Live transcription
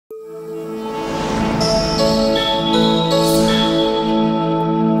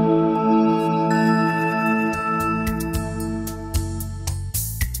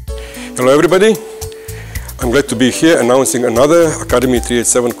Hello everybody, I'm glad to be here announcing another Academy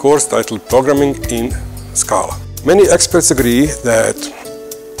 387 course titled Programming in Scala. Many experts agree that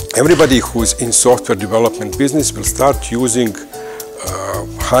everybody who's in software development business will start using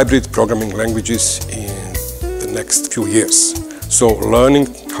hybrid programming languages in the next few years. So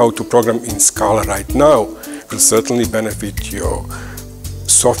learning how to program in Scala right now will certainly benefit your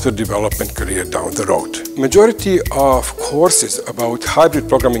software development career down the road. Majority of courses about hybrid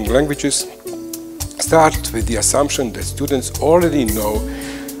programming languages start with the assumption that students already know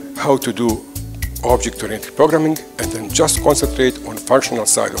how to do object-oriented programming and then just concentrate on functional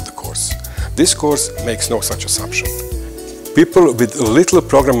side of the course. This course makes no such assumption. People with little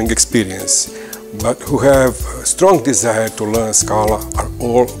programming experience but who have a strong desire to learn Scala are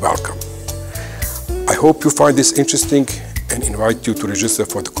all welcome. I hope you find this interesting and invite you to register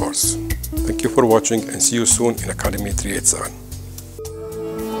for the course. Thank you for watching and see you soon in Academy 387.